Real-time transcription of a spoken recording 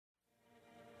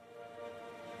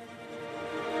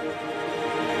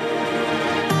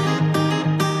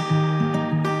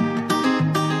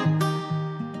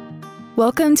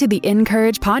Welcome to the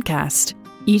Encourage podcast.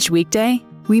 Each weekday,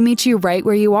 we meet you right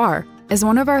where you are as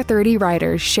one of our 30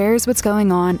 writers shares what's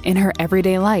going on in her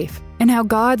everyday life and how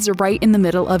God's right in the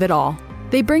middle of it all.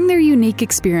 They bring their unique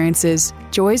experiences,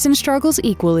 joys and struggles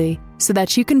equally, so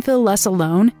that you can feel less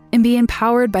alone and be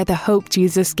empowered by the hope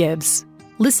Jesus gives.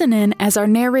 Listen in as our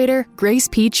narrator, Grace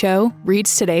P. Cho,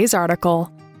 reads today's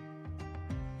article.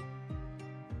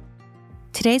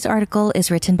 Today's article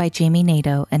is written by Jami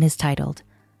Nato and is titled,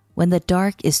 When the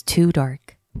Dark is Too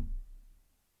Dark.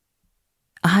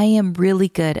 I am really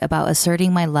good about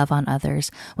asserting my love on others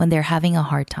when they're having a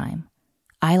hard time.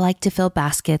 I like to fill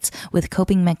baskets with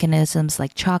coping mechanisms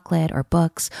like chocolate or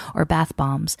books or bath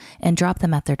bombs and drop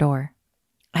them at their door.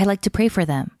 I like to pray for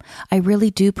them. I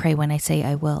really do pray when I say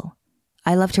I will.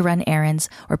 I love to run errands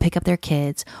or pick up their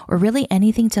kids or really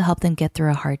anything to help them get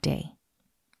through a hard day.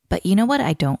 But you know what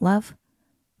I don't love?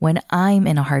 When I'm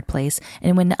in a hard place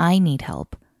and when I need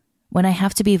help. When I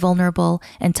have to be vulnerable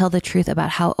and tell the truth about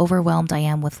how overwhelmed I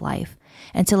am with life,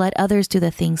 and to let others do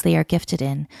the things they are gifted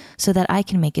in so that I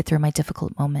can make it through my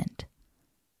difficult moment.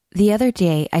 The other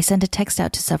day, I sent a text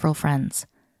out to several friends.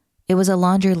 It was a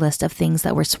laundry list of things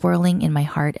that were swirling in my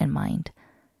heart and mind.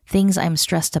 Things I'm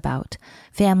stressed about,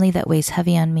 family that weighs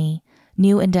heavy on me,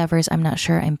 new endeavors I'm not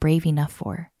sure I'm brave enough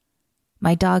for.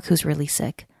 My dog who's really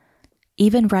sick.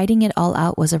 Even writing it all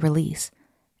out was a release,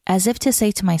 as if to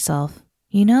say to myself,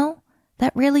 you know,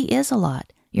 that really is a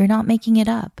lot. You're not making it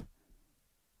up.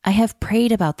 I have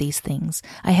prayed about these things.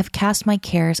 I have cast my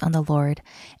cares on the Lord,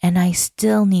 and I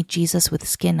still need Jesus with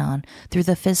skin on through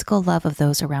the physical love of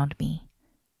those around me.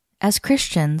 As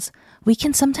Christians, we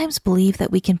can sometimes believe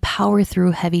that we can power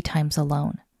through heavy times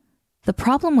alone. The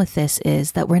problem with this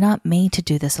is that we're not made to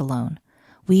do this alone.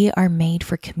 We are made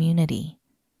for community.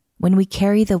 When we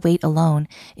carry the weight alone,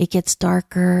 it gets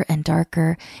darker and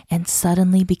darker and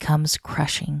suddenly becomes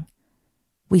crushing.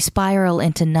 We spiral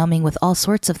into numbing with all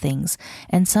sorts of things,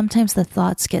 and sometimes the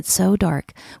thoughts get so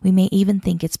dark, we may even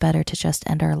think it's better to just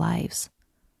end our lives.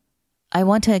 I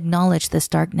want to acknowledge this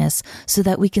darkness so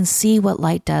that we can see what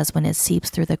light does when it seeps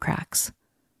through the cracks.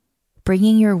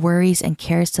 Bringing your worries and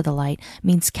cares to the light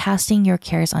means casting your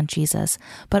cares on Jesus,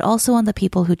 but also on the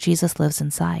people who Jesus lives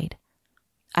inside.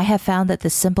 I have found that the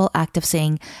simple act of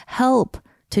saying, help,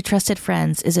 to trusted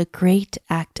friends is a great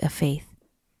act of faith.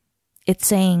 It's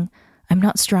saying, I'm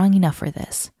not strong enough for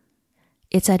this.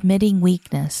 It's admitting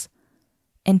weakness.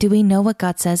 And do we know what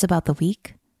God says about the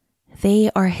weak?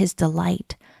 They are His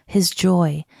delight, His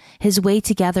joy, His way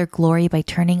to gather glory by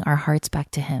turning our hearts back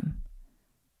to Him.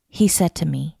 He said to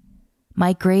me,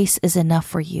 my grace is enough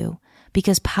for you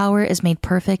because power is made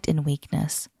perfect in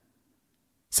weakness.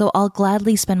 So I'll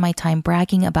gladly spend my time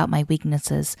bragging about my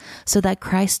weaknesses so that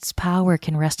Christ's power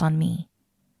can rest on me.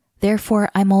 Therefore,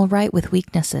 I'm all right with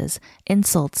weaknesses,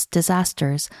 insults,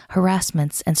 disasters,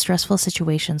 harassments, and stressful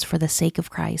situations for the sake of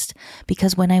Christ,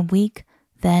 because when I'm weak,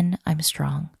 then I'm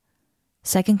strong.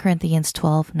 2 Corinthians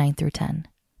 12, 9-10.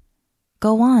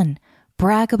 Go on,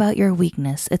 brag about your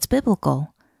weakness. It's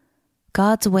biblical.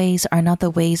 God's ways are not the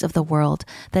ways of the world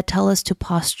that tell us to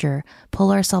posture,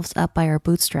 pull ourselves up by our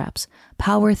bootstraps,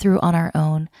 power through on our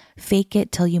own, fake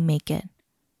it till you make it.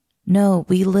 No,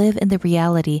 we live in the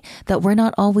reality that we're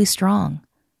not always strong,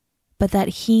 but that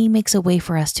He makes a way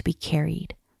for us to be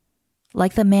carried.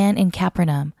 Like the man in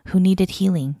Capernaum who needed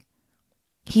healing.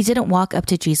 He didn't walk up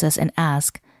to Jesus and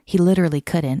ask. He literally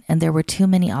couldn't, and there were too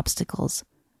many obstacles.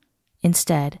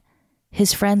 Instead,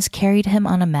 His friends carried Him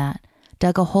on a mat,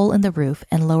 dug a hole in the roof,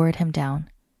 and lowered Him down.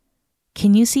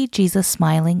 Can you see Jesus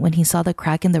smiling when He saw the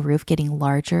crack in the roof getting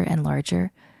larger and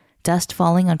larger? Dust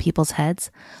falling on people's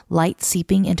heads, light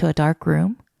seeping into a dark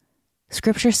room?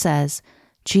 Scripture says,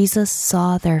 Jesus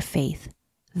saw their faith.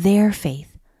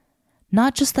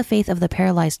 Not just the faith of the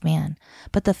paralyzed man,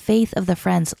 but the faith of the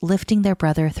friends lifting their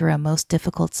brother through a most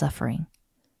difficult suffering.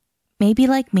 Maybe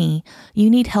like me,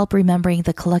 you need help remembering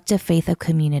the collective faith of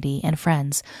community and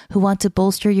friends who want to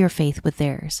bolster your faith with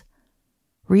theirs.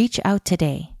 Reach out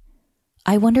today.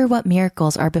 I wonder what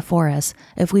miracles are before us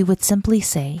if we would simply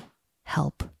say,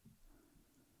 help.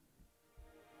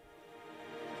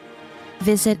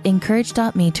 Visit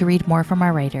encourage.me to read more from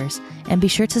our writers, and be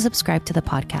sure to subscribe to the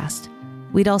podcast.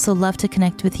 We'd also love to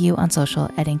connect with you on social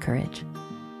at Encourage.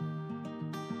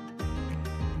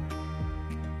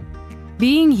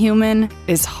 Being human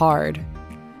is hard.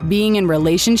 Being in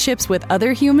relationships with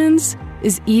other humans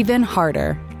is even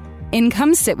harder. In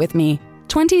Come Sit With Me,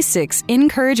 26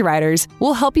 Encourage writers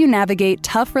will help you navigate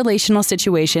tough relational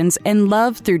situations and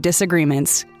love through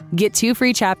disagreements. Get 2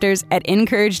 free chapters at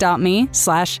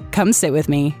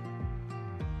encourage.me/comesitwithme.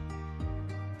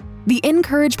 The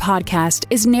Encourage podcast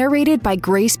is narrated by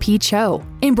Grace P. Cho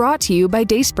and brought to you by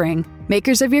Dayspring,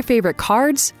 makers of your favorite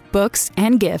cards, books,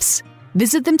 and gifts.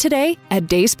 Visit them today at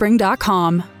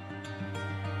dayspring.com.